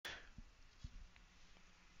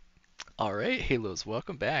All right, Halos,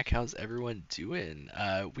 welcome back. How's everyone doing?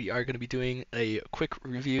 We are going to be doing a quick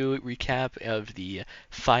review recap of the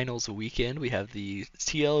finals weekend. We have the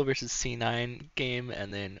TL versus C9 game,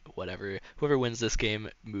 and then whoever wins this game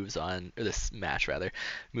moves on, or this match rather,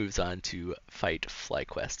 moves on to fight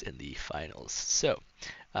FlyQuest in the finals. So,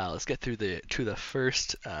 let's get through the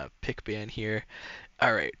first pick ban here.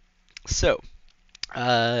 All right, so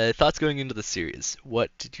thoughts going into the series.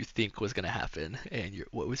 What did you think was going to happen, and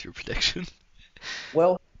what was your prediction,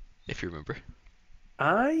 Well, if you remember?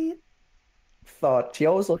 I thought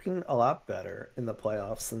TL was looking a lot better in the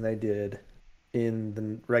playoffs than they did in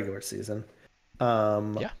the regular season.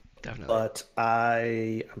 Um, Yeah, definitely. but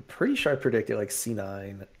I'm pretty sure I predicted like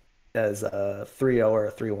C9 as a 3-0 or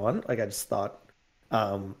a 3-1. Like I just thought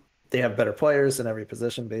they have better players in every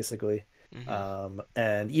position basically. Hmm.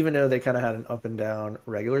 And even though they kind of had an up and down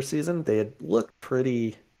regular season, they had looked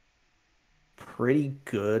pretty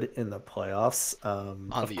good in the playoffs.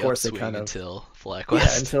 On Of the course, they upswing kind of until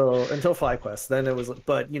yeah, FlyQuest. until FlyQuest. Then it was,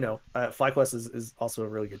 but FlyQuest is also a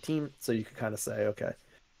really good team, so you could kind of say, okay,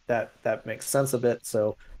 that makes sense a bit.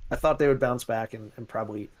 So I thought they would bounce back and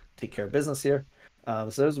probably take care of business here. So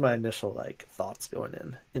those are my initial like thoughts going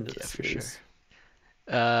into the Yeah, for sure. series.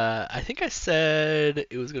 I think I said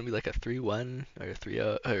it was gonna be like a 3-1 or a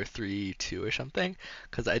 3-0 or 3-2 or something,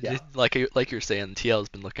 because I Yeah. did like you're saying, TL's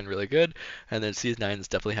been looking really good, and then C9's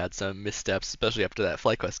definitely had some missteps, especially after that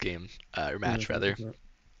FlyQuest game or match rather. Hmm.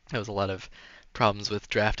 There was a lot of problems with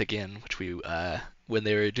draft again, which when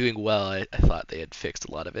they were doing well, I thought they had fixed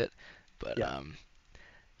a lot of it, but Yeah.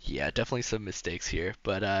 yeah, definitely some mistakes here.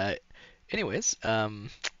 But anyways,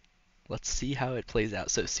 let's see how it plays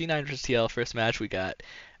out. So C9 versus TL first match we got.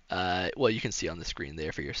 Well, you can see on the screen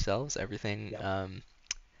there for yourselves everything. Yeah.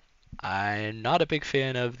 I'm not a big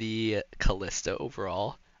fan of the Callisto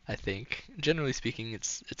overall. I think generally speaking,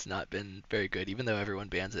 it's not been very good, even though everyone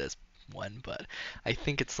bans it as one. But I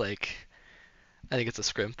think I think it's a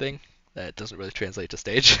scrim thing that doesn't really translate to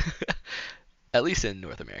stage, at least in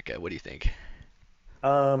North America. What do you think?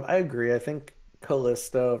 I agree. I think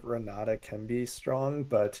Callista Renata can be strong,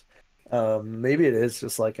 but maybe it is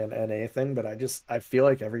just like an NA thing. But I feel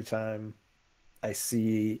like every time I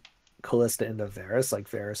see Callista into Varus, like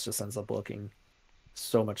Varus just ends up looking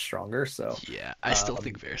so much stronger. So, Yeah, I still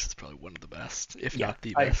think um, Varus is probably one of the best, if yeah, not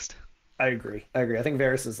the I best. I agree. I agree. I think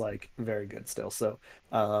Varus is like very good still. So,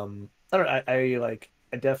 I don't know.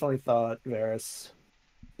 I definitely thought Varus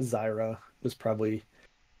Zyra was probably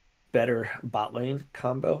better bot lane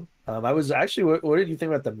combo. I was actually, what did you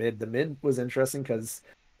think about the mid? The mid was interesting because,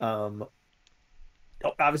 um,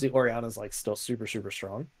 obviously Oriana's like still super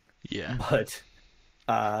strong, Yeah. but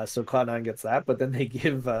so Cloud9 gets that, but then they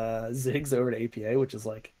give Ziggs over to APA, which is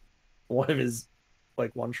like one of his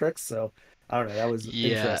like one tricks. So I don't know. That was Yeah,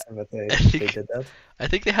 interesting that I they think did that. I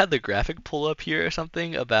think they had the graphic pull up here or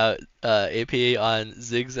something about APA on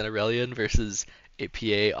Ziggs and Aurelion versus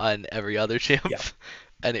APA on every other champ, Yeah.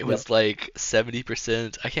 and it Yep. was like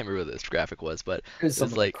 70%. I can't remember what this graphic was, but It was it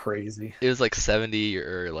was something like crazy. 70. 70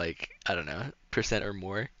 or like I don't know percent or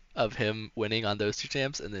more of him winning on those two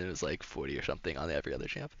champs, and then it was like 40 or something on every other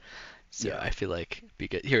champ. So Yeah. I feel like be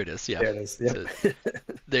good. Here it is. Yeah. There it is. Yep. So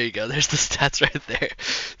there you go. There's the stats right there.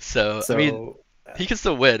 So I mean, So he can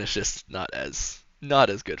still win. It's just not as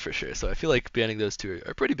good for sure. So I feel like banning those two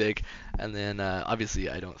are pretty big. And then obviously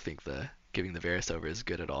I don't think the giving the Varus over is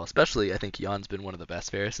good at all. Especially I think Yon's been one of the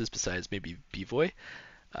best Varuses besides maybe Bvoy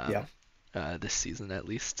yeah. um, this season at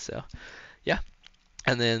least. So yeah.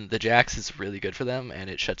 And then the Jax is really good for them, and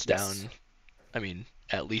it shuts Yes. down. I mean,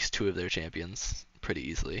 at least two of their champions pretty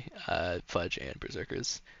easily. Fudge and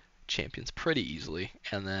Berserkers champions pretty easily,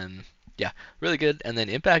 and then yeah, really good. And then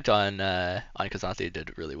impact on Kazante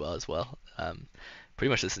did really well as well. Pretty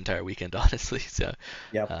much this entire weekend, honestly. So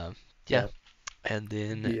Yep. um, yeah, Yeah. and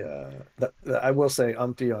then I will say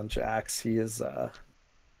Umpty on Jax, he is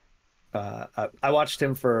I watched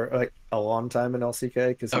him for like a long time in LCK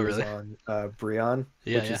because oh he was really? on Brion,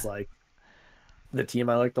 Yeah, which yeah, is like the team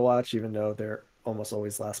I like to watch, even though they're almost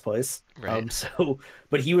always last place. right. So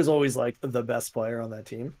but he was always like the best player on that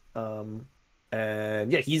team.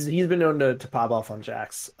 And yeah, he's been known to pop off on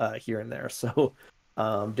Jax here and there. So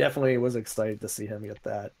definitely was excited to see him get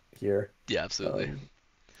that here. Yeah, absolutely. Um,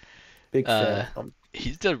 big fan Uh, of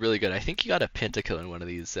he's done really good. I think he got a pentakill in one of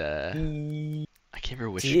these. he I can't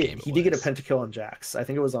remember which did game it he did get a was. pentakill on Jax. I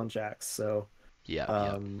think it was on Jax. So Yeah,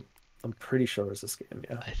 yeah. um I'm pretty sure it was this game,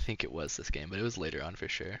 yeah. I think it was this game, but it was later on for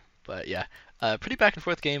sure. But yeah, pretty back and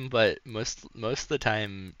forth game, but most of the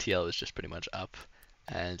time TL was just pretty much up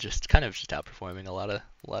and just kind of just outperforming a lot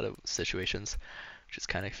of situations. which is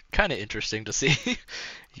kind of interesting to see.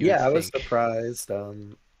 You would Yeah, I was think. surprised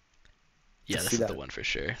to Yeah, see this is the that. one for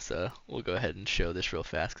sure. So we'll go ahead and show this real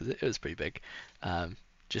fast because it was pretty big. Um,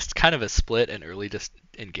 just kind of a split and early just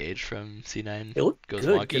engage from C9 It looked goes good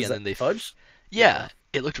wonky, because and then that they, fudge. yeah, Yeah,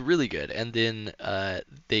 it looked really good. And then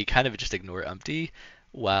they kind of just ignore Umpty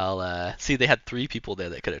while, see, they had three people there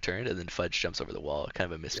that could have turned, and then Fudge jumps over the wall.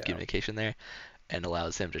 Kind of a yeah, miscommunication there, and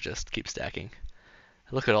allows him to just keep stacking.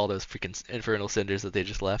 Look at all those freaking Infernal Cinders that they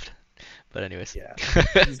just left. But anyways. yeah.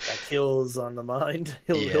 He's got kills on the mind.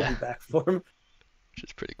 He'll Yeah, be back for him. which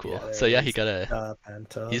is pretty Yeah, cool. So there it yeah, he is. got a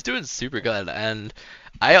Penta. he's doing super good, and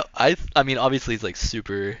I mean, obviously he's like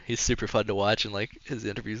he's super fun to watch, and like his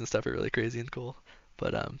interviews and stuff are really crazy and cool.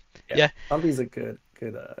 But Yeah, yeah, Umpy's a good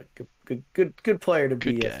player to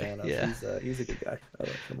good be a guy, fan of. yeah, He's a good guy. I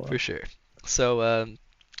like him a for lot. sure. So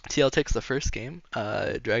TL takes the first game.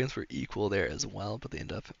 Dragons were equal there as well, but they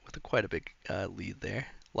end up with quite a big lead there.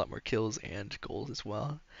 A lot more kills and goals as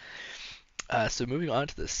well. So moving on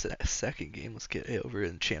to the second game, let's get it over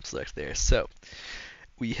in champ select there. So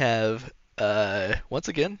we have once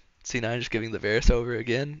again C9 just giving the Varus over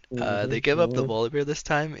again. They give up the Hmm. Volibear this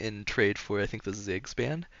time in trade for I think the Ziggs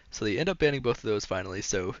ban. So they end up banning both of those finally.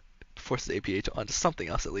 So forces APH onto something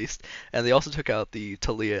else at least. And they also took out the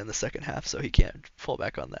Talia in the second half, so he can't fall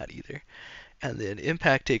back on that either. And then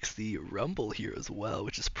Impact takes the Rumble here as well,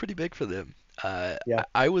 which is pretty big for them. Uh, Yeah.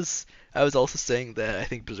 I I was I was also saying that I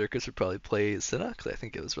think Berserkers would probably play Senna because I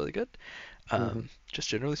think it was really good, Hmm. just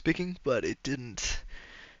generally speaking, but it didn't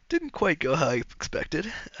quite go how I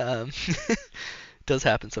expected. Does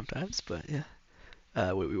happen sometimes, but yeah.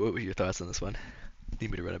 What were your thoughts on this one?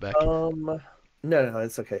 Need me to run it back? No,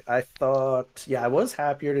 it's okay. I thought, yeah, I was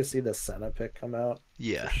happier to see the Senna pick come out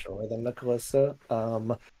for Yeah, sure than the Calista.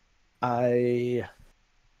 I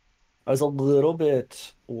I was a little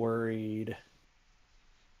bit worried.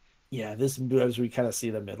 Yeah, this as we kind of see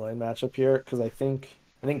the mid lane matchup here, because I think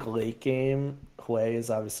late game Hui is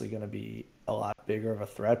obviously going to be a lot bigger of a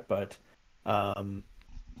threat, but um,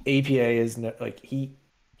 APA is no, like he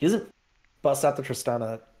doesn't bust out the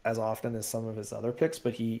Tristana as often as some of his other picks,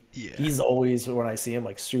 but yeah, he's always when I see him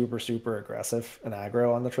like super aggressive and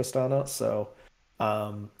aggro on the Tristana. So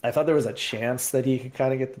I thought there was a chance that he could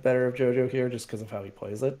kind of get the better of JoJo here just because of how he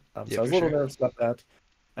plays it. yeah, So I was for a little sure. nervous about that.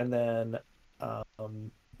 And then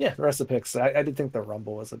yeah, the rest of the picks, I did think the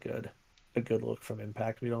Rumble was a good look from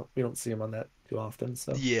Impact. We don't see him on that too often.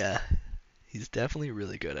 So Yeah, he's definitely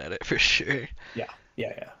really good at it for sure.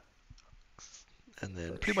 yeah, And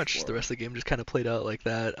then for pretty much the sure. rest of the game just kind of played out like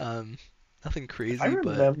that. Nothing If I crazy,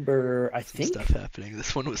 but remember, I some stuff think happening.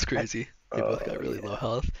 This one was I crazy. They both got oh really low yeah.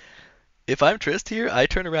 health. If I'm Trist here, I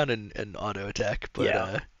turn around and auto attack,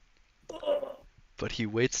 Yeah. Oh. but he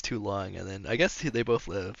waits too long, and then I guess they both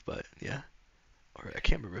live, but yeah. Or I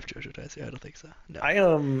can't remember if JoJo dies. Yeah, I don't think so. No.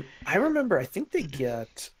 I remember I think they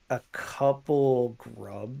get a couple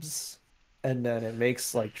grubs and then it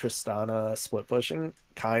makes like Tristana split pushing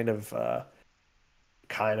kind of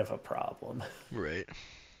a problem, Right.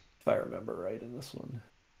 if I remember right in this one.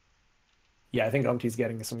 Yeah, I think Umpty's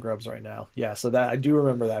getting some grubs right now. Yeah, so that I do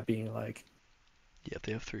remember that being like Yep,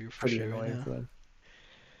 they have three for pretty sure right annoying now. for them.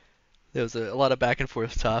 There was a lot of back and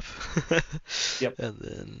forth top, Yep. and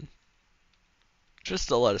then just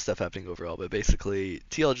a lot of stuff happening overall. But basically,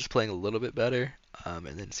 TL just playing a little bit better, and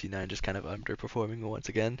then C9 just kind of underperforming once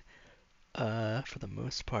again, for the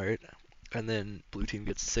most part. And then blue team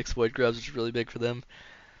gets 6 void grubs, which is really big for them.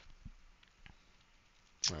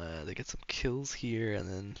 They get some kills here, and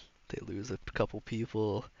then they lose a couple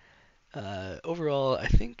people. Overall, I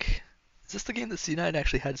think is this the game that C9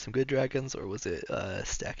 actually had some good dragons, or was it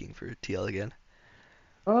stacking for TL again?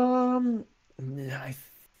 Um, I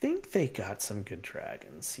think they got some good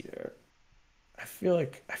dragons here. I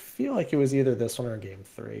feel like it was either this one or game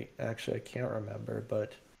three. Actually, I can't remember,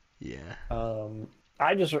 but Yeah. um,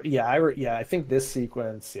 yeah, I think this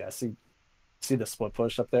sequence, yeah, see the split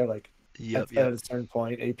push up there, like Yep. at Yep. a certain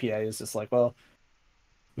point, APA is just like, well,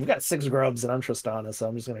 we've got six grubs and I'm Tristana, so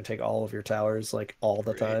I'm just gonna take all of your towers like all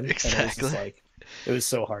the Right. time, and it was just Exactly. like it was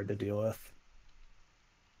so hard to deal with.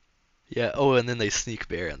 Yeah. Oh, and then they sneak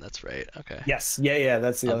Baron. That's right. Okay. Yes, yeah,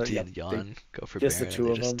 that's the other. Umpty Yep, and they Yon go for just the Baron, and two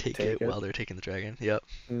they of just them take take it it. while they're taking the dragon. Yep.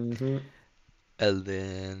 Hmm. And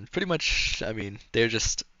then pretty much, I mean, they're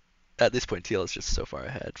just at this point, TL is just so far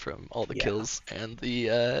ahead from all the Yeah, kills and the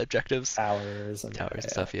objectives, towers and towers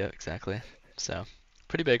and yeah. stuff. Yeah, exactly. So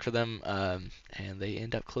pretty big for them, and they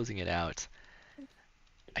end up closing it out.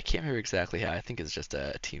 I can't remember exactly how. I think it's just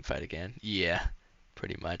a team fight again. Yeah,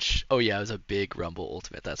 pretty much. Oh yeah, it was a big Rumble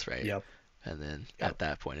ultimate. That's right. Yep. And then Yep. at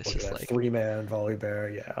that point, it's Look at just that like three-man volley bear.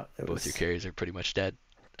 Yeah, it both your was. carries are pretty much dead,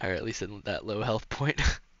 or at least in that low health point.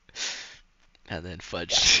 And then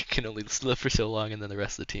Yeah. Fudge can only live for so long, and then the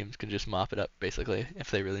rest of the teams can just mop it up basically if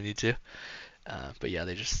they really need to. But yeah,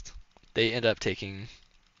 they end up taking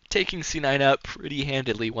C9 up pretty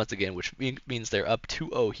handedly once again, which means they're up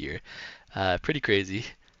 2-0 here. Pretty crazy,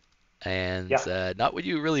 and Yeah. not what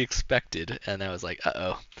you really expected. And I was like,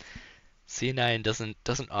 uh-oh, C9 doesn't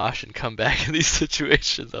osh and come back in these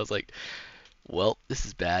situations. I was like, well, this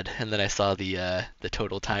is bad. And then I saw the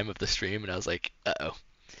total time of the stream, and I was like, uh-oh.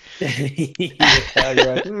 Yeah, you're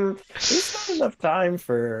like, there's not enough time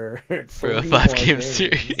for For a three five more game games.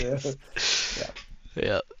 series. Yeah.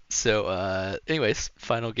 Yeah. So, anyways,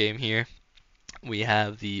 final game here. We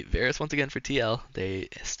have the Varus once again for TL. They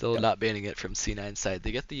still Yep. not banning it from C9's side.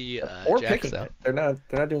 They get the Or Jax picking though. it. They're not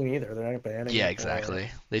doing either. They're not Yeah, banning or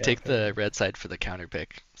exactly. They yeah, take the picking. red side for the counter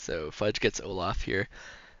pick. So Fudge gets Olaf here.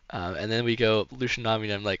 And then we go Lucian Nami,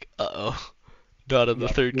 and I'm like, uh-oh. Not in the Yep.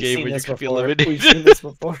 third We've game seen where you this could be before. We've eliminated. seen this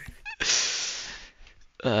before.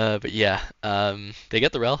 But yeah, they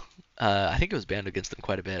get the rel. I think it was banned against them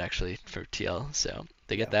quite a bit actually for TL. So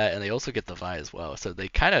they get Yeah. that, and they also get the Vi as well. So they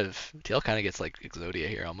kind of TL kind of gets like Exodia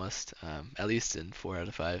here almost, at least in 4 out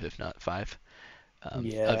of 5, if not 5,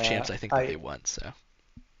 of Yeah. champs I think that I they won. So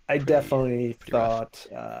I pretty definitely pretty rough. thought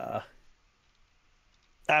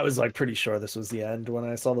I was like pretty sure this was the end when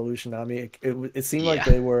I saw the Lucianami. It seemed like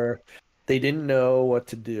Yeah, they didn't know what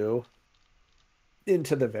to do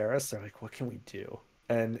into the Varus. They're like, what can we do?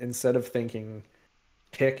 And instead of thinking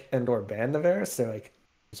pick and or ban the Varus, they're like,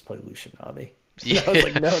 just play Lucianami. And I was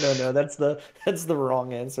like, yeah, no, no, no, that's the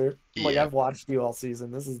wrong answer. I'm like, yeah, I've watched you all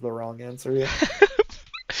season. This is the wrong answer. Yeah.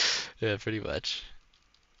 yeah, pretty much.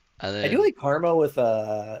 And I do then like Karma with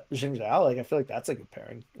Jing Zhao. Like I feel like that's a good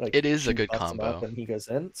pairing. Like it is a she good buffs him up combo. and he goes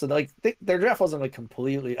in. So like their draft wasn't like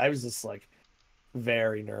completely. I was just like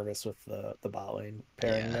very nervous with the bot lane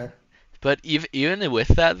pairing Yeah. there. But even with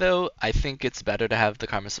that though, I think it's better to have the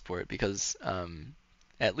karma support because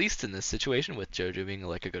at least in this situation with Jojo being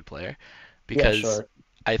like a good player, Yeah, because sure.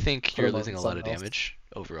 I think Put you're him on losing a lot someone of else. damage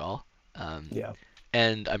overall. Um, Yeah,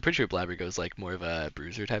 and I'm pretty sure Blabber goes like more of a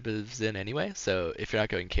bruiser type of Zen anyway. So if you're not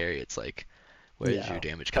going carry, it's like where is your yeah,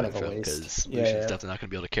 damage kind coming of a from? waste. Because Yeah, Lucian's yeah, definitely not going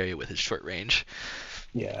to be able to carry it with his short range.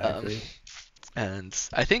 yeah. I Um, agree. and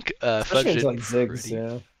I think Especially Fudge into did like Ziggs. pretty.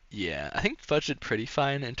 Yeah, Yeah, I think Fudge did pretty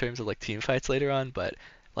fine in terms of like team fights later on, but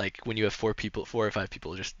like when you have 4 or 5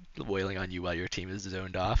 people just wailing on you while your team is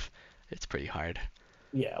zoned off, it's pretty hard.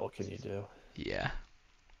 yeah. What can you do? Yeah,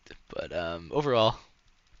 but overall,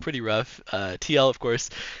 pretty rough. TL, of course,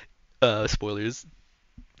 spoilers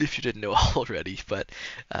if you didn't know already, but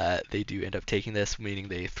they do end up taking this, meaning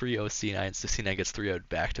they 3-0 C9, so C9 gets 3-0'd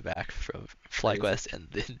back to back from Crazy. FlyQuest and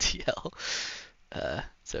then TL.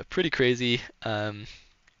 So pretty crazy.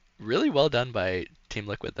 Really well done by Team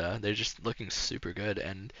Liquid though. They're just looking super good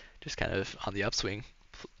and just kind of on the upswing.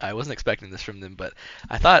 I wasn't expecting this from them, but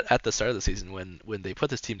I thought at the start of the season when they put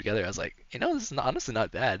this team together, I was like, this is honestly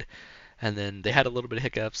not bad. And then they had a little bit of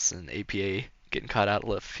hiccups and APA getting caught out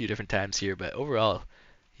a few different times here, but overall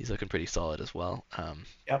he's looking pretty solid as well.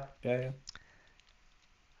 Yep. Yeah, yeah.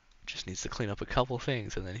 Just needs to clean up a couple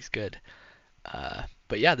things and then he's good.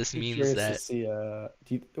 But yeah, this Be means curious to that see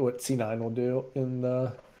what C9 will do in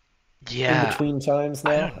the in yeah, between times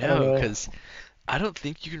I now. don't I don't know know. because I don't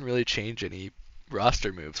think you can really change any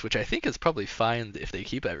roster moves, which I think is probably fine if they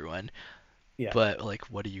keep everyone. Yeah, But like,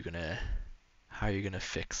 how are you gonna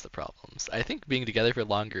fix the problems? I think being together for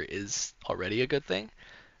longer is already a good thing,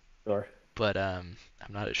 sure. but I'm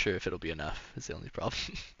not sure if it'll be enough. Is the only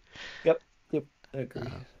problem. Yep. Yep. I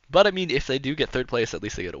agree. But I mean, if they do get third place, at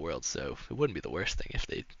least they get a world, so it wouldn't be the worst thing if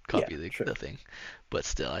they Yeah, copy the true. thing. But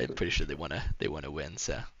still, I'm True, pretty true, sure true. they wanna win.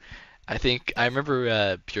 So I think I Definitely.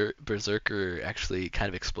 remember Berserker actually kind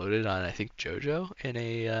of exploded on I think JoJo in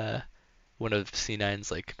a one of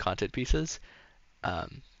C9's like content pieces.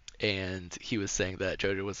 Um, and he was saying that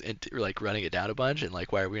JoJo was like running it down a bunch and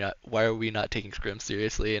like why are we not taking scrims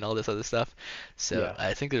seriously and all this other stuff. So Yeah.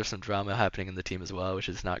 I think there's some drama happening in the team as well, which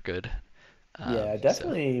is not good. Yeah, I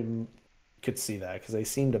So definitely could see that because they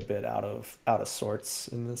seemed a bit out of sorts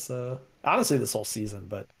in this honestly this whole season,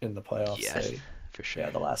 but in the playoffs yeah, they for sure. yeah,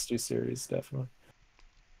 the last two series definitely.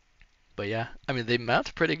 But yeah, I mean they mount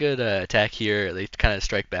a pretty good attack here. They kind of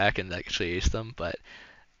strike back and actually ace them, but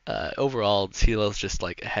overall, Tealo's just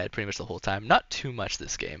like ahead pretty much the whole time. Not too much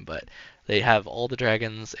this game, but they have all the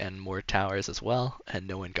dragons and more towers as well, and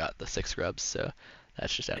no one got the 6 grubs, so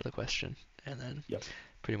that's just out of the question. And then Yep.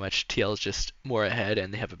 pretty much TL's just more ahead,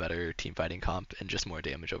 and they have a better team fighting comp and just more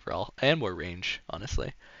damage overall, and more range,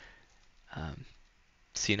 honestly. Um,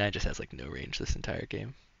 C9 just has like no range this entire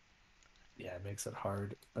game. Yeah, it makes it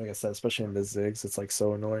hard. Like I said, especially in the Ziggs, it's like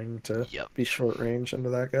so annoying to Yep. be short range into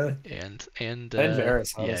that guy. And And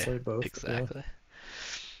Varus, yeah, honestly, both. Yeah. exactly.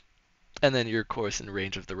 And then you're of course in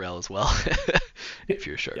range of the rel as well if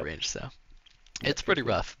you're short Yep. range. So it's Yep. pretty Yep.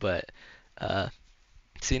 Yep. rough, but uh,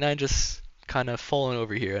 C9 just kind of fallen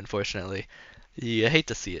over here, unfortunately. You hate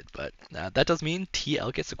to see it, but that does mean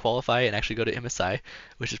TL gets to qualify and actually go to MSI,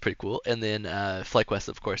 which is pretty cool. And then FlyQuest,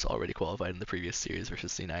 of course, already qualified in the previous series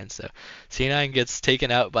versus C9. So C9 gets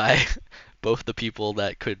taken out by both the people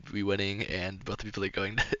that could be winning and both the people that are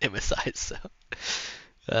going to MSI. So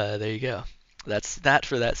there you go. That's that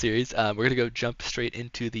for that series. We're gonna go jump straight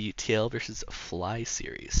into the TL versus Fly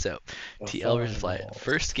series. So The TL versus Fly. finals.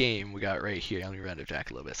 First game we got right here. Let me run it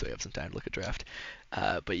back a little bit so we have some time to look at draft.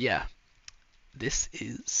 But yeah, this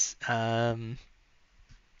is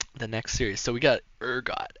the next series. So we got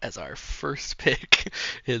Urgot as our first pick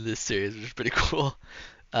in this series, which is pretty cool.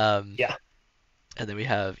 Um, Yeah. and then we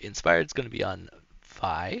have Inspired's going to be on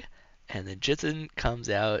Vi, and then Jitsun comes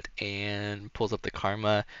out and pulls up the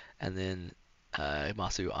Karma, and then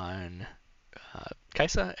Masu on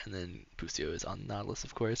Kaisa, and then Pusio is on Nautilus,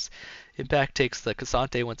 of course. Impact takes the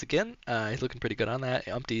Cassante once again. He's looking pretty good on that.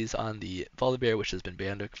 Umpty's on the Volibear, which has been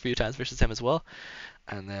banned a few times versus him as well.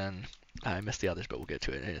 And then I missed the others, but we'll get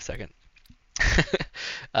to it in a second.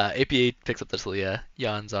 APA picks up the Talia.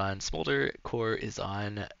 Jan's on Smolder. Core is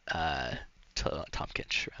on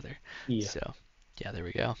Tomkinch, rather. Yeah. So, yeah, there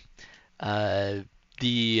we go. Uh,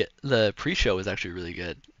 the pre-show was actually really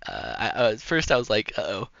good. At first I was like,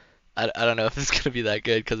 uh-oh, I don't know if it's gonna be that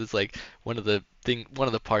good because it's like one of the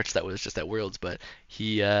parts that was just at Worlds, but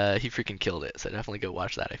he freaking killed it. So definitely go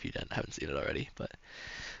watch that if you haven't seen it already. But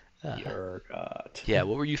Your God. yeah,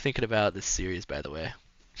 what were you thinking about this series, by the way?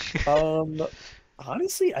 Um,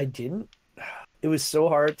 honestly, I didn't. It was so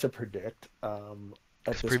hard to predict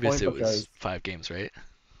at Because this point previously it was because 5 games, right?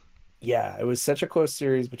 yeah, it was such a close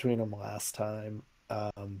series between them last time.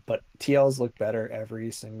 But TLs looked better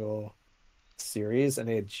every single series, and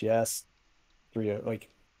they had just 3 like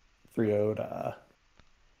 3-0'd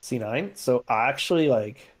C9. So I actually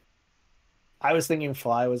like I was thinking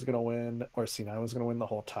Fly was gonna win or C9 was gonna win the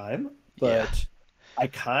whole time, Yeah. but I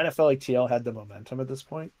kind of felt like TL had the momentum at this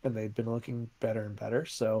point, and they'd been looking better and better.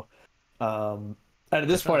 So um and at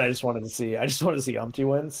this point Definitely. I just wanted to see Umpty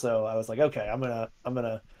win. So I was like, okay, I'm gonna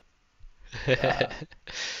uh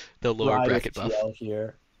The lower ride with bracket buff. TL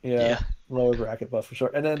here. Yeah, Yeah. lower bracket buff for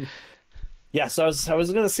sure. And then yeah, so I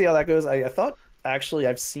was gonna see how that goes. I thought actually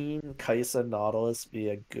I've seen Kaisa Nautilus be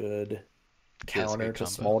a good Yeah, it's a counter good to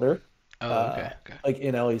combo. Smolder. Oh, Uh, okay. Okay. like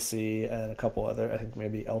in LEC and a couple other, I think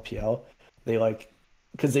maybe LPL. They like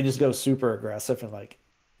because they just go super aggressive and like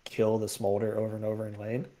kill the Smolder over and over in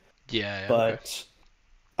lane. Yeah, yeah, okay. But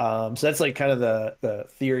so that's like kind of the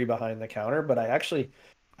theory behind the counter. But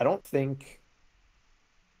I don't think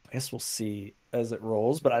I guess we'll see as it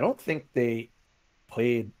rolls, but I don't think they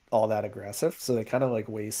played all that aggressive. So they kind of like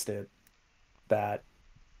wasted that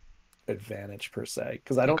advantage per se.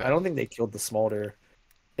 Because I Okay. don't think they killed the Smolder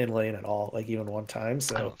in lane at all, like even one time.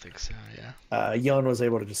 I So don't think so, yeah. Yon was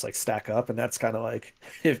able to just like stack up, and that's kind of like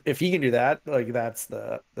if he can do that, like that's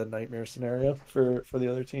the nightmare scenario for the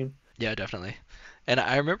other team. Yeah, definitely. And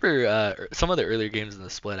I remember some of the earlier games in the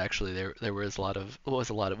split actually there was a lot of what was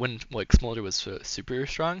a lot of when like Smolder was super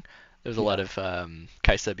strong. There was a lot Yeah. of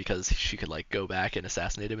Kaisa because she could like go back and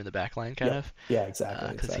assassinate him in the back line kind Yep. of Yeah.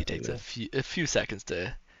 Exactly. because he Exactly. takes Yeah. a few seconds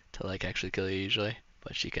to like actually kill you usually,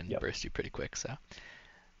 but she can Yep. burst you pretty quick. So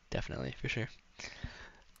definitely for sure.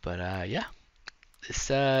 But yeah,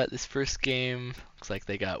 this first game looks like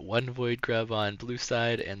they got one Void Grub on blue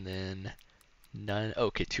side and then none. Oh,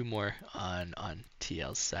 okay, two more on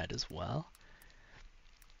TL's side as well.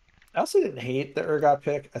 I also didn't hate the Urgot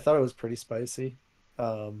pick. I thought it was pretty spicy.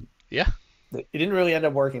 Um, Yeah, it didn't really end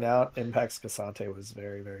up working out. Impact's Cassante was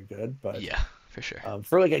very, very good, but yeah, for sure.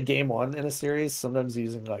 for like a game one in a series, sometimes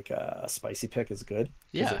using like a spicy pick is good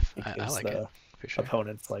because Yeah, it I gives like it the for sure.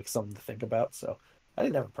 opponents like something to think about. So I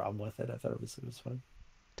didn't have a problem with it. I thought it was fun.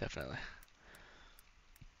 Definitely.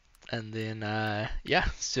 And then yeah,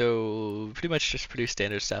 so pretty much just pretty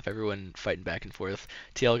standard stuff. Everyone fighting back and forth.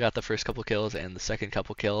 TL got the first couple kills and the second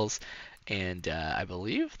couple kills, and I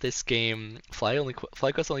believe this game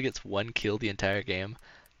FlyQuest only gets one kill the entire game,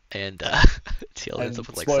 and TL ends up And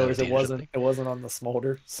with like spoilers, 17 or something. it wasn't on the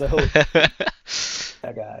smolder, so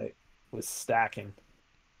that guy was stacking.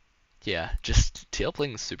 Yeah, just TL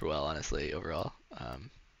playing super well, honestly, overall.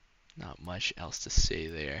 Not much else to say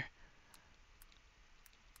there.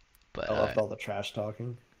 But I loved all the trash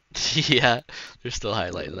talking. Yeah, they're still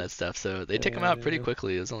highlighting Uh, that stuff. So they take them out pretty uh,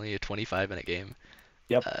 quickly. It was only a 25-minute game.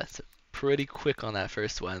 yep. So pretty quick on that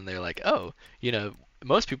first one. They're like, oh,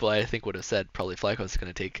 most people I think would have said probably FlyQuest is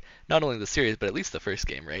going to take not only the series but at least the first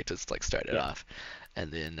game, right? Just like start it Yeah. off,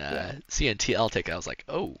 and then Yeah. CNTL take it. I was like,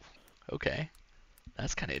 oh, okay,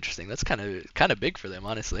 that's kind of interesting. That's kind of big for them,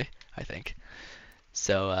 honestly. I think.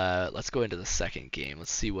 So let's go into the second game.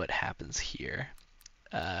 Let's see what happens here.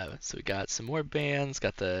 So we got some more bands.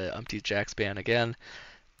 Got the Umpty Jacks band again,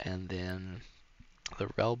 and then the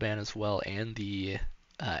Rel band as well, and the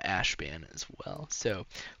Ash band as well. So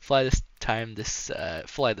Fly this time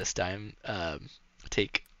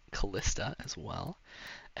take Callista as well,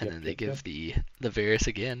 and Yep. then they Yep. Yep. give the Varus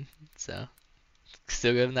again. So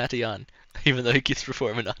still giving that to Jan, even though he keeps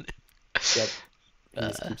performing on it. Yep. He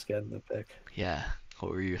just Uh, keeps getting the pick. yeah.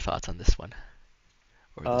 What were your thoughts on this one,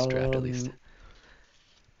 or this draft at least? Um,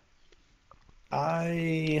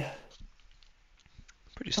 I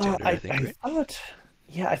Pretty standard, I think, I right? thought,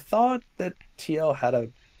 yeah, I thought that TL had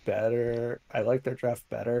a better. I like their draft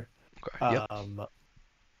better. Okay. Yep. Um,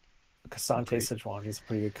 Kasante Agreed. Sejuani is a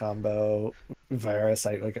pretty good combo. Varus,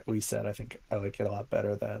 I like we said, I think I like it a lot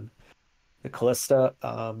better than the Callista.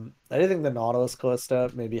 I think the Nautilus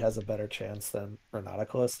Callista maybe has a better chance than Renata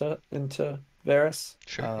Callista into Varus.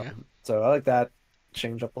 Sure. Yeah. So I like that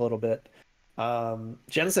change up a little bit.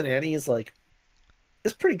 Jensen Annie is like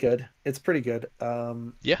it's pretty good. It's pretty good.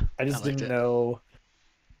 Yeah. I I just liked didn't it. know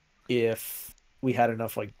if we had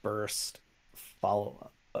enough like burst follow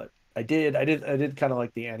up. But I did kind of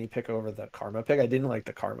like the Annie pick over the Karma pick. I didn't like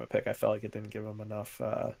the Karma pick. I felt like it didn't give him enough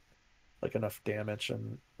like enough damage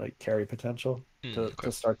and like carry potential Okay.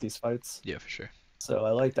 to start these fights. Yeah, for sure. So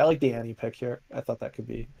I like the Annie pick here. I thought that could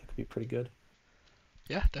be pretty good.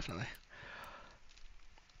 Yeah, definitely.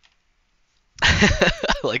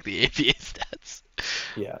 I like the APA stats.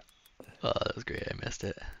 Yeah. Oh, that was great. I missed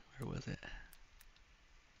it. Where was it?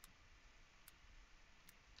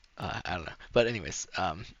 I don't know. But anyways,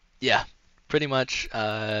 yeah, pretty much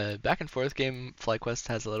back and forth game. FlyQuest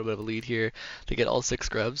has a little bit of a lead here. They get all 6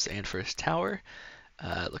 grubs and first tower,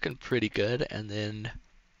 looking pretty good. And then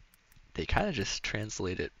they kind of just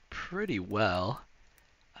translate it pretty well.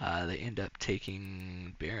 They end up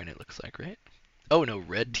taking Baron, it looks like, right? Oh no,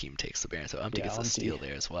 red team takes the Baron, so Umpty Yeah, gets a steal Umpty,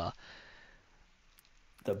 there as well.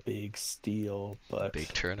 the big steal, but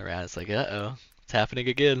Big turnaround. It's like, uh-oh, it's happening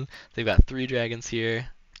again. They've got 3 dragons here.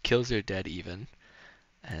 Kills are dead even.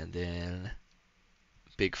 And then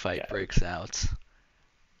big fight yeah, breaks out.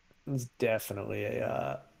 it's definitely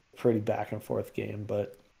a pretty back and forth game,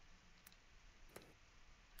 but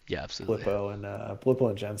Yeah, absolutely. Blippo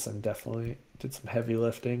and Jensen definitely did some heavy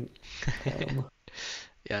lifting. Um,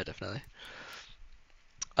 Yeah, definitely.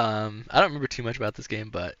 I don't remember too much about this game,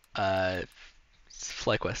 but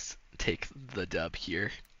FlyQuest take the dub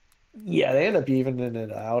here. yeah, they end up evening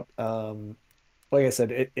it out. Like I said,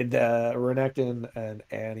 Renekton and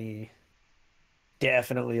Annie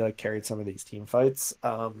definitely like carried some of these team fights.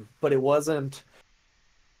 But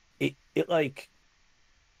it like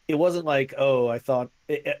it wasn't like, oh, I thought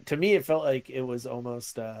to me it felt like it was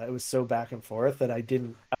almost it was so back and forth that I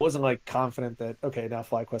wasn't like confident that okay, now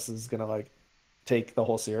FlyQuest is gonna like take the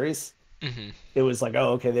whole series. Hmm. It was like,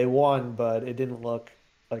 oh, okay, they won, but it didn't look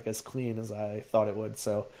like as clean as I thought it would.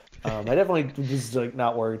 So I definitely was like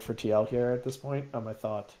not worried for TL here at this point. I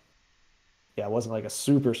thought, yeah, it wasn't like a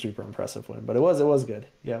super super impressive win, but it was good.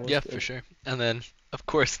 Yeah, it was Yeah, for good. sure. And then, of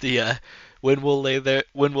course, the when will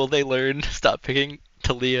they learn stop picking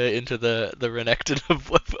Talia into the Renekton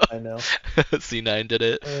of I know. Whippo? C9 did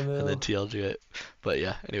it, I and then know. TL do it. But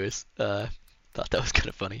yeah, anyways, thought that was kind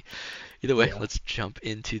of funny. Either way, Yeah. let's jump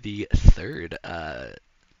into the third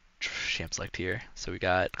champ select here. So we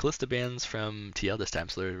got Callista bans from TL this time,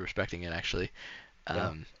 so they're respecting it actually. Yeah.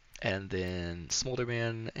 Um, and then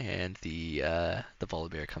Smolderman and the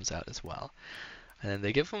Volibear comes out as well. And then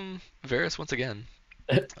they give him Varus once again.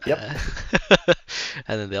 Yep. Uh,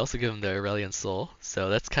 and then they also give him the Aurelion Soul, so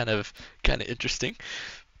that's kind of interesting.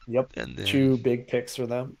 Yep. And then Two big picks for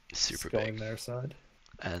them. It's super big. going their side.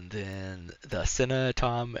 And then the Senna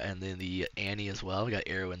Tom, and then the Annie as well. We got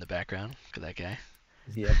Arrow in the background. Look at that guy.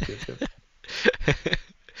 Yep. Yep. Yep.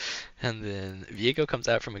 And then Viego comes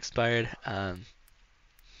out from expired.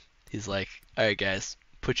 He's like, "All right, guys,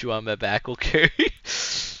 put you on my back, we'll carry."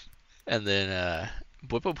 And then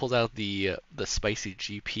Bwippo pulls out the spicy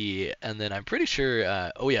GP, and then I'm pretty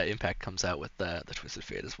sure. Oh yeah, Impact comes out with the Twisted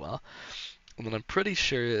Fate as well. And then I'm pretty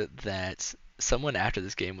sure that someone after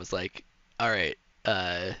this game was like, "All right,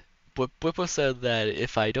 Bwippo said that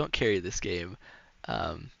if I don't carry this game,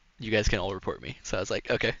 you guys can all report me." So I was like,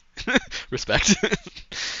 "Okay, respect."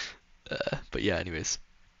 But yeah, anyways,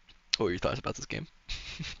 what were your thoughts about this game?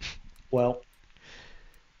 Well,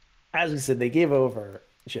 as we said, they gave over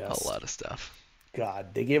A just lot of stuff.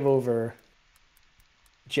 God. They gave over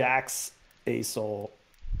Jax, Asol,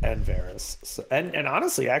 and Varus. So, and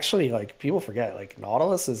honestly, actually, like people forget, like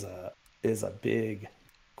Nautilus is a big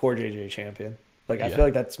core JJ champion. Like I Yeah. feel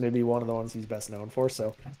like that's maybe one of the ones he's best known for.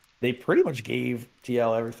 So they pretty much gave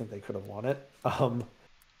TL everything they could have wanted.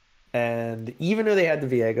 And even though they had the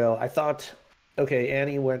Viego, I thought, okay,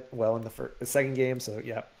 Annie went well in the second game, so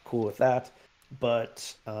yeah, cool with that.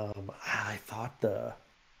 But I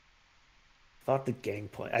thought the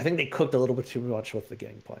gangplank. I think they cooked a little bit too much with the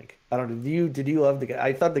gangplank. I don't know. Did you love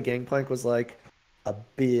I thought the gangplank was like a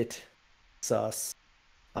bit sus.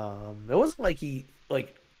 It wasn't like he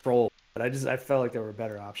like trolled, but I felt like there were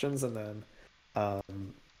better options. And then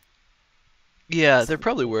um, Yeah, there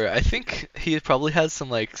probably were. I think he probably has some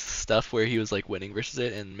like stuff where he was like winning versus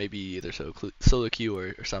it, and maybe either solo queue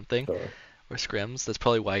or something sure. or scrims. That's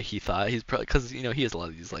probably why he thought he's probably because he has a lot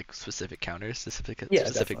of these like specific counters, Yeah,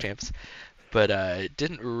 specific definitely. champs, but it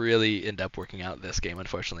didn't really end up working out this game,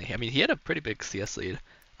 unfortunately. I mean, he had a pretty big CS lead,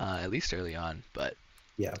 at least early on, but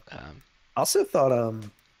Yeah. um, Also thought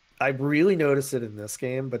I really noticed it in this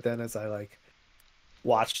game, but then as I like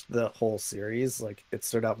watched the whole series, like it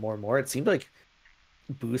stood out more and more. It seemed like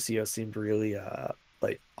Busio seemed really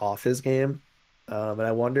like off his game. And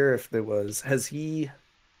I wonder if there was has he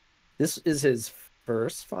this is his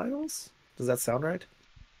first finals? Does that sound right?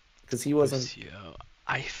 Because he wasn't Busio,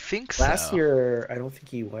 I think last so. year, I don't think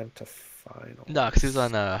he went to No, because he was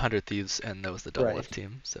finals. on 100 Thieves, and that was the double F Right.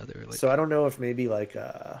 team, so they were So like, I don't know if maybe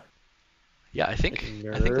yeah, like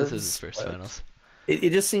I think this is his nerves, first but finals.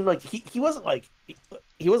 it just seemed like he wasn't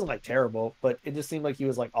like terrible, but it just seemed like he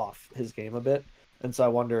was like off his game a bit. And so I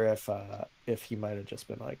wonder if he might have just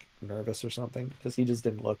been like nervous or something because he just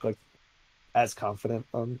didn't look like as confident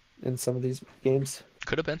in some of these games.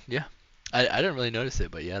 Could have been, yeah. I didn't really notice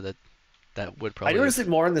it, but yeah, that would I probably noticed it have.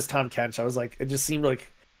 more in this Tom Kench. I was like, it just seemed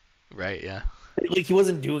Right, yeah. like he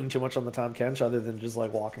wasn't doing too much on the Tom Kench other than just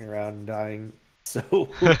like walking around and dying. So,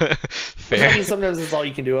 which I Fair. mean, sometimes it's all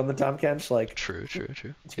you can do on the Tom Kench, like True, true,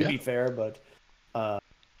 true. to Yeah. be fair, but uh,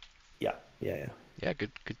 yeah, yeah, yeah. Yeah,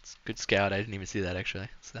 good scout. I didn't even see that actually.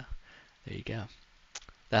 So there you go.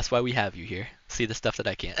 That's why we have you here. See the stuff that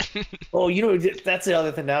I can't. Oh, that's the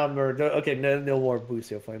other thing. Now okay. No more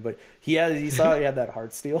Busio flame, but you saw he had that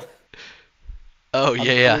heart steal. Oh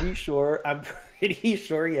yeah, I'm yeah. pretty sure. I'm pretty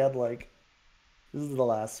sure he had like this is the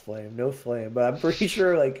last flame, no flame, but I'm pretty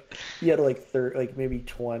sure like he had like like maybe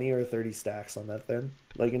 20 or 30 stacks on that thing,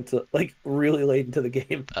 like into like really late into the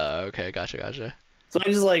game. Okay, gotcha, gotcha. So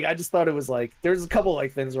I just thought it was like there's a couple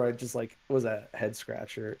like things where I just like was a head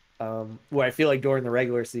scratcher. Where I feel like during the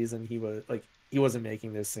regular season he wasn't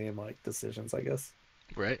making the same like decisions, I guess.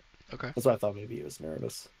 Right. Okay. That's why I thought maybe he was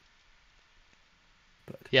nervous.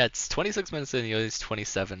 But Yeah, it's 26 minutes in. He only has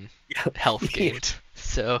 27 yeah, health yeah, gained.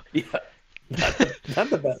 So yeah. Not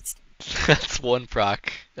the best. that's one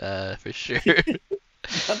proc, for sure.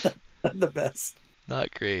 Not the best.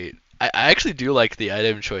 Not great. I actually do like the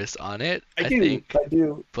item choice on it, I I do. think. I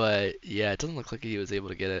do. But yeah, it doesn't look like he was able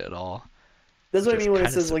to get it at all, That's which what I is mean when it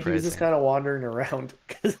kind of says like he was just surprising. kind of wandering around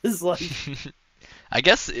because it's like, I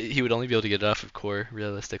guess he would only be able to get it off of core,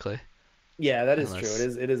 realistically. yeah, that is true.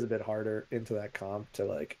 Unless, It is a bit harder into that comp to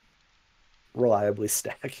like reliably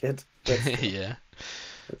stack it. That's true. yeah.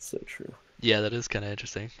 That's so true. Yeah, that is kind of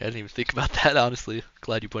interesting. I didn't even think about that, honestly.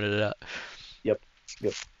 Glad you pointed it out. Yep.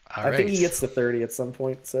 Yep. All I think he right. gets to 30 at some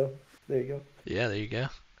point, so there you go. Yeah, there you go.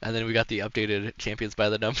 And then we got the updated champions by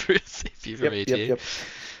the numbers AP from Yep, yep, ATA. yep.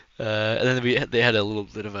 And then they had a little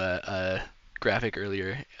bit of a graphic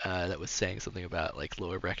earlier that was saying something about like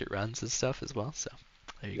lower bracket runs and stuff as well. So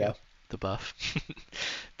there you Yeah. go, the buff.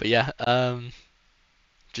 But yeah,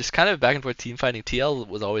 just kind of back and forth team fighting. TL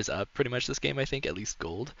was always up pretty much this game, I think, at least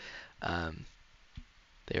gold. Um,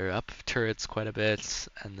 they were up turrets quite a bit,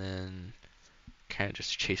 and then kind of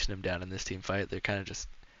just chasing them down in this team fight. They're kind of just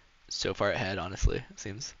so far ahead, honestly, it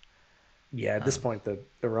seems. Yeah, at this Um, point the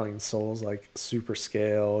running soul's like super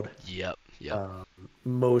scaled. yep, yep. Um,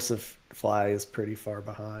 Most of Fly is pretty far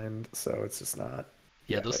behind, so it's just not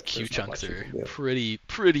Yeah, yeah, those Q there's not chunks much you are can do.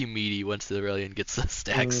 pretty meaty once the Aurelion gets the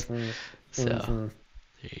stacks. Hmm. So Hmm.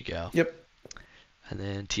 there you go. Yep. And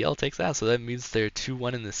then TL takes that, so that means they're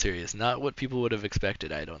 2-1 in this series. Not what people would have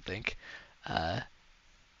expected, I don't think. Uh,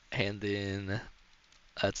 and then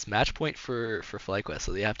that's match point for FlyQuest,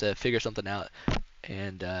 so they have to figure something out.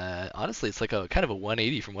 And honestly, it's like a kind of a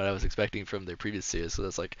 180 from what I was expecting from their previous series. So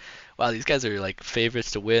it's like, wow, these guys are like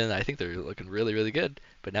favorites to win. I think they're looking really, really good.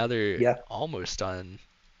 But now they're Yeah. almost on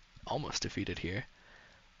almost defeated here.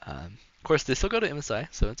 Of course, they still go to MSI,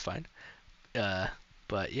 so it's fine. Uh,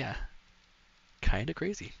 but yeah, kind of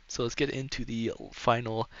crazy. So let's get into the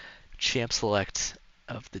final champ select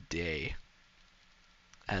of the day,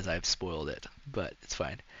 as I've spoiled it, but it's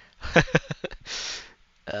fine.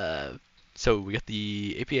 uh, so we got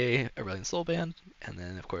the APA Aurelion Soul Band, and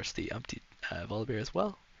then of course the Umpty Volibear as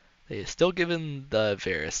well. They still given the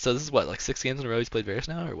Varus. So this is what, like 6 games in a row he's played Varus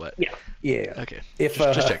now, or what? Yeah, yeah. Okay, If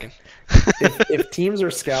just checking. if teams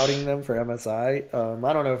are scouting them for MSI,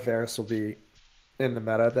 I don't know if Varus will be in the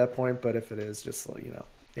meta at that point, but if it is, just so you know,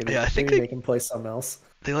 Yeah, I think maybe make him play something else.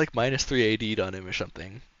 they like -3 AD'd on him or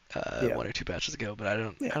something, Yeah, 1 or 2 patches ago, but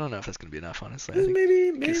yeah. I don't know if that's gonna be enough. Honestly, I Just think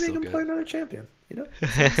maybe he's make still him play good. another champion. You know,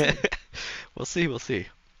 that's all I'm saying. We'll see. We'll see.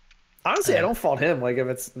 Honestly, I Uh, don't fault him. Like if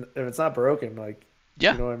it's not broken, like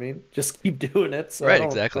yeah, you know what I mean. Just keep doing it. So right.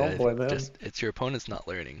 Exactly. I I don't think blame him. just it's your opponent's not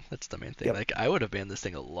learning. That's the main thing. Yep. Like I would have banned this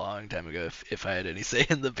thing a long time ago if I had any say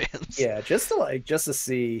in the bans. Yeah, just to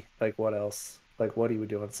see like what else, like what he would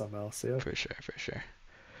do on something else. Yeah. For sure. For sure.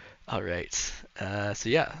 All right. So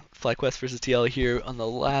yeah, FlyQuest versus TL here. On the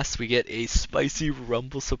last, we get a spicy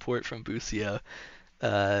Rumble support from Busio,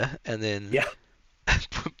 and then Yeah.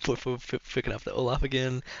 picking up the Olaf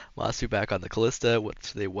again. Masu back on the Callista,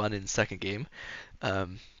 which they won in second game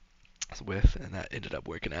um, with, and that ended up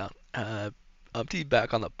working out. Umpty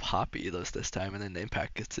back on the Poppy this time, and then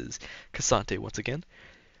Impact gets his Cassante once again.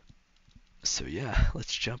 So yeah,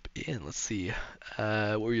 let's jump in. Let's see.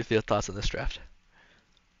 What were your thoughts on this draft?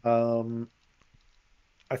 Um,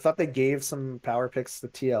 I thought they gave some power picks to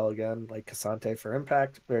TL again, like Cassante for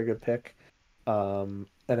Impact, very good pick.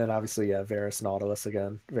 And then obviously, yeah, Varus Nautilus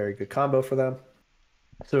again, very good combo for them.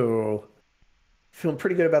 So feeling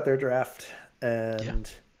pretty good about their draft, Yeah,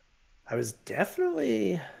 and I was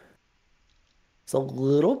definitely a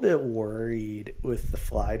little bit worried with the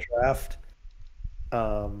Fly draft.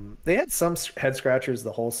 They had some head scratchers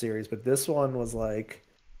the whole series, but this one was like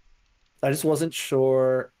I just wasn't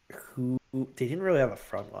sure who they didn't really have a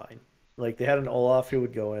front line. Like they had an Olaf who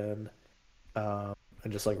would go in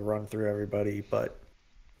and just like run through everybody, but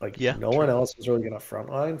like yeah, no one true. else was really gonna front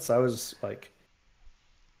line. So I was like,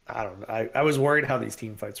 I don't know. I was worried how these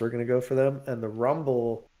team fights were gonna go for them. And the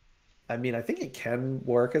Rumble, I mean, I think it can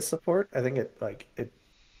work as support. I think it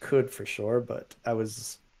could for sure, but I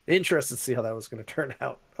was interested to see how that was gonna turn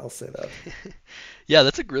out. I'll say that. Yeah,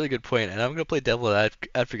 that's a really good point, and I'm gonna play devil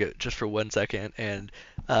advocate just for 1 second. And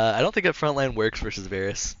I don't think that front line works versus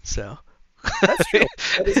Varus, so. That's true.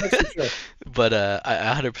 That is actually true. But I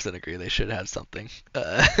 100% agree. They should have something.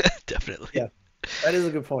 Definitely. Yeah. That is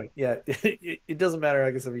a good point. Yeah, it doesn't matter,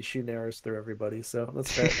 I guess, if he's shooting arrows through everybody. So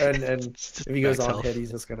that's fair. And It's just if he goes max on hit, health.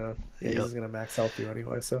 he's Yep. just gonna max health you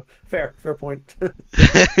anyway. So fair point.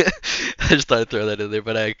 I just thought I'd throw that in there,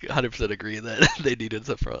 but I 100% agree that they needed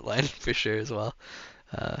some front line for sure as well.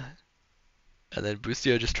 Uh, and then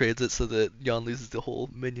Boostio just trades it so that Yon loses the whole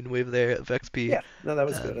minion wave there of XP Yeah, no, that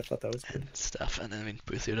was good. I um, thought that was and good. stuff. And then, I mean,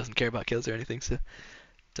 Boostio doesn't care about kills or anything, so it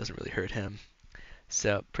doesn't really hurt him.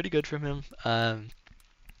 So pretty good from him.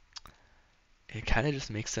 It kind of just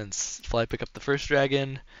makes sense. Fly pick up the first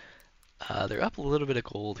dragon. They're up a little bit of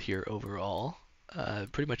gold here overall.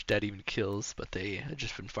 Pretty much dead even kills, but they have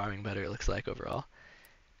just been farming better, it looks like, overall.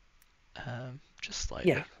 Just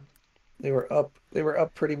Yeah, slightly. they were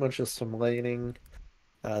up pretty much just some laning.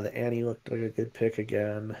 The Annie looked like a good pick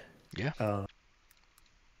again. Yeah. Uh,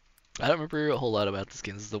 I don't remember a whole lot about this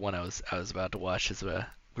game. This is the one I was about to watch as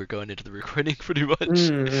we're going into the recording pretty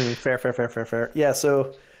much. fair. Yeah,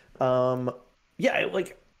 so, um, yeah,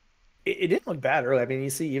 it didn't look bad early. I mean, you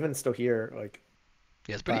see, even still here, like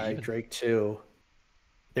Yeah, it's pretty by even. Drake 2,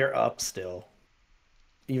 they're up still.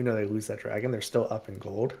 Even though they lose that dragon, they're still up in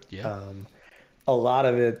gold. Yeah. A lot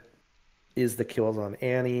of it is the kills on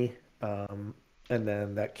Annie, and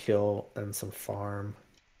then that kill and some farm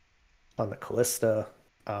on the Callista.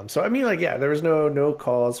 So I mean, like, yeah, there was no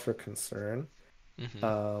cause for concern. Hmm.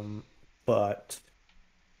 Um, but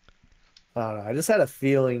I don't know. I just had a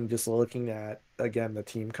feeling just looking at again the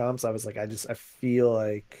team comps. I was like, I feel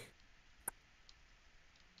like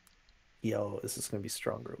yo, this is gonna be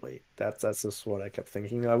stronger late. That's just what I kept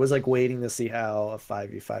thinking. I was like waiting to see how a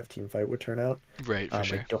 5v5 team fight would turn out. Right, for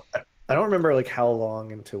sure. I don't remember like how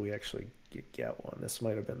long until we actually get one. This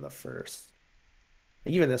might have been the first.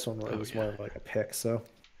 Even this one Oh was yeah. more of like a pick. So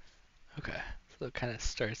Okay. So it kind of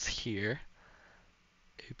starts here.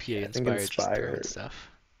 APA yeah, I think inspired, just throwing inspired. stuff.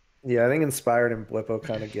 Yeah, I think inspired and Blippo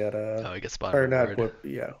kind of get Oh, I get spotted or on not ward. Blip.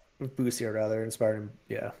 Yeah, Boosia rather inspired and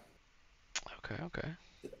yeah. Okay, okay.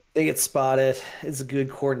 They get spotted. It's a good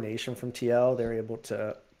coordination from TL. They're able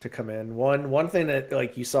to to come in. One thing that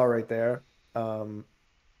like you saw right there, um,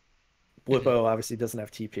 Mhm. Blippo obviously doesn't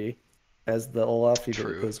have TP as the Olaf. He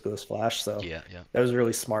True. goes Flash, so Yeah, yeah. that was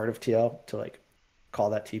really smart of TL to like call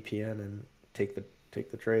that TP in and take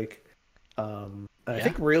the Drake. And I Yeah.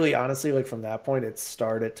 think really honestly, like from that point, it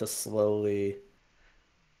started to slowly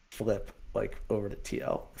flip like over to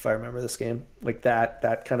TL. If I remember this game, like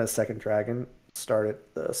that kind of second dragon started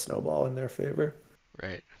the snowball in their favor.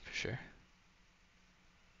 Right, for sure.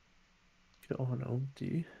 Going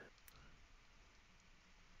OMD.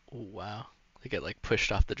 Oh, wow. They get like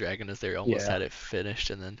pushed off the dragon as they almost Yeah, had it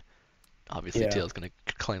finished, and then obviously yeah. Teal's gonna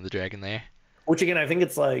claim the dragon there. Which again, I think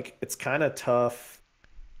it's like it's kind of tough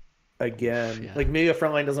Oof, again. yeah. Like maybe a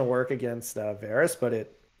front line doesn't work against Varus, but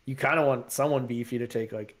it you kind of want someone beefy to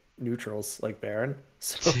take like neutrals like Baron.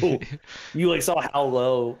 So you like saw how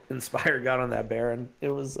low Inspire got on that Baron. It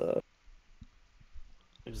was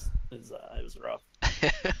rough.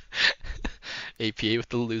 APA with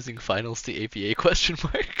the losing finals to APA question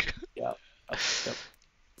mark. Yeah. Yep. Yep.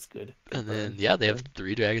 It's good. Good And then burn. yeah, Good they have burn.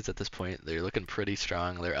 3 dragons at this point. They're looking pretty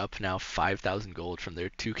strong. They're up now 5,000 gold from their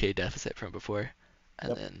 2K deficit from before.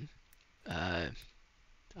 And Yep. then uh,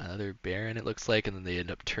 another Baron it looks like, and then they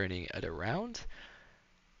end up turning it around.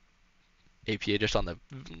 APA just on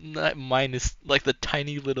the minus like the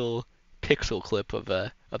tiny little pixel clip of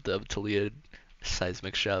the Talia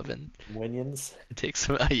seismic shove, and Minions. it takes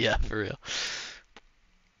some yeah, for real.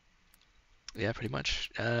 Yeah, pretty much.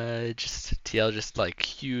 Just TL just like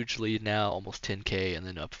huge lead now, almost 10k, and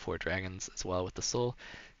then up 4 dragons as well with the soul.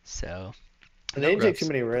 So And they no didn't take too grubs,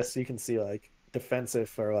 many but risks. You can see like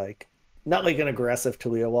defensive or like not like an aggressive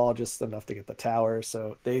Talia wall, just enough to get the tower.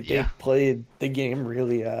 So they yeah, played the game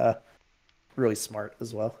really smart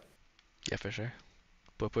as well. yeah for sure.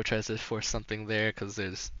 Bopo tries to force something there because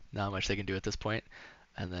there's not much they can do at this point,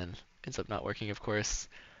 and then ends up not working. Of course,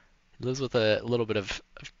 he lives with a little bit of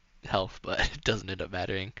health, but it doesn't end up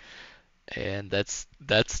mattering. And that's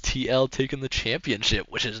TL taking the championship,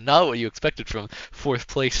 which is not what you expected from fourth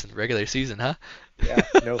place in regular season, huh? Yeah,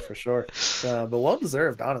 no, for sure. But well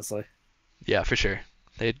deserved, honestly. Yeah, for sure.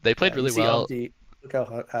 They played Yeah, you really see well. Umti. Look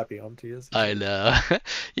how happy Umti is. He's I like, know.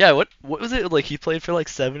 Yeah, what was it like? He played for like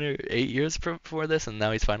 7 or 8 years before this, and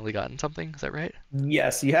now he's finally gotten something. Is that right?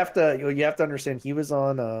 yes, you have to understand he was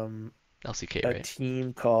on LCK, a right?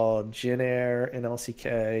 team called Jin Air and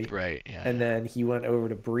LCK, Right. Yeah. and Yeah. then he went over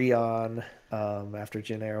to Breon after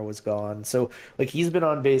Jin Air was gone. So like he's been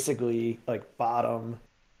on basically like bottom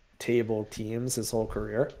table teams his whole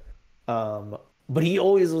career. Um, but he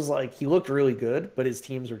always was like he looked really good, but his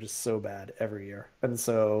teams were just so bad every year. And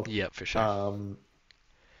so Yep, for sure. um,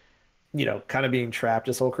 kind of being trapped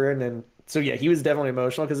his whole career. And then so yeah, he was definitely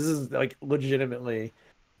emotional because this is like legitimately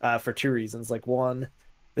for two reasons. Like one,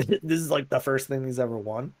 this is like the first thing he's ever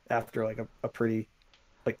won after like a pretty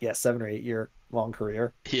like yeah, 7 or 8 year long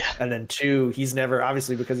career. Yeah. And then two, he's never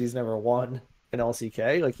obviously because he's never won an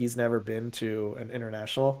LCK, like he's never been to an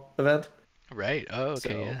international event. Right. Oh,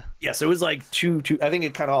 okay. So Yeah. yeah, so it was like two. I think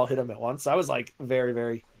it kind of all hit him at once. I was like very,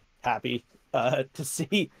 very happy to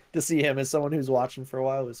see him as someone who's watching for a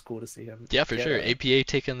while. It was cool to see him Yeah, for get sure. APA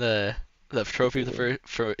taking the get trophy the win.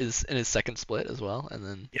 for is in his second split as well, and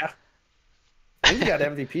then Yeah, I think he got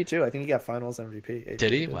MVP too. I think he got Finals MVP.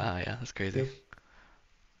 did APA he? did. Wow. Yeah, that's crazy. Yep.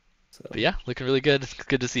 But So yeah, looking really good.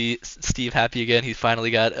 Good to see Steve happy again. He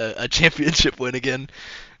finally got a championship win again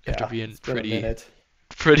after yeah, being it's been a minute.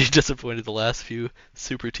 pretty disappointed the last few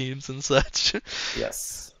super teams and such.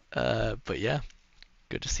 Yes. But yeah,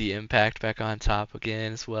 good to see Impact back on top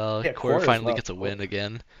again as well. Yeah, Core core as finally well. gets a win Core.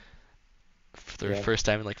 again for their Yeah. first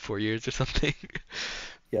time in like 4 years or something.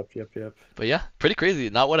 Yep. Yep. Yep. But yeah, pretty crazy.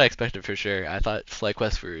 Not what I expected for sure. I thought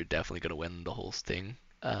FlyQuest were definitely gonna win the whole thing,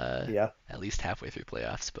 Yeah. at least halfway through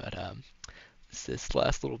playoffs. But this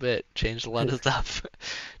last little bit changed a lot of stuff.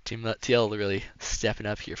 Team TL really stepping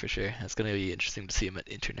up here for sure. It's gonna be interesting to see him at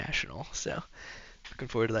international. So looking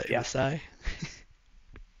forward to that Yeah. MSI.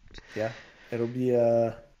 Yeah. It'll be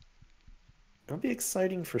it'll be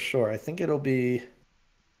exciting for sure. I think it'll be.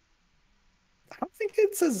 I don't think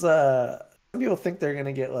it's as some people think they're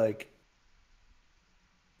gonna get like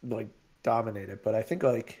dominated, but I think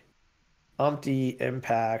like Umpty,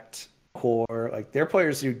 Impact, Core, like they're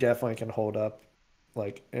players who definitely can hold up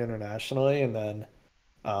like internationally. And then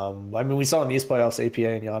I mean we saw in these playoffs APA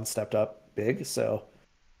and Jan stepped up big, so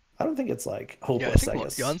I don't think it's like Yeah, I hopeless, think I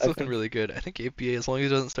guess. Jan's I looking think really good. I think APA, as long as he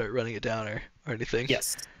doesn't start running it down or anything.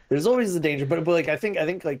 yes. There's always the danger, but like I think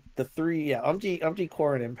like the three, yeah, Umpty,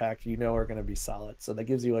 Core, and Impact, are going to be solid. So that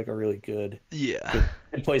gives you like a really Yeah.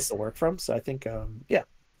 good place to work from. So I think, yeah,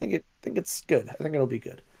 I think it's good. I think it'll be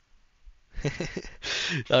good.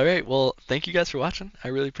 All right, well, thank you guys for watching. I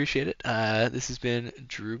really appreciate it. This has been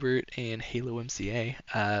Drubert and Halo MCA.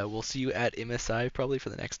 We'll see you at MSI probably for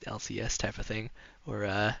the next LCS type of thing, or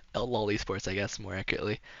LOL Esports, I guess, more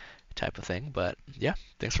accurately, type of thing. But yeah,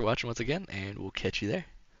 thanks for watching once again, and we'll catch you there.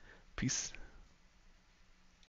 Peace.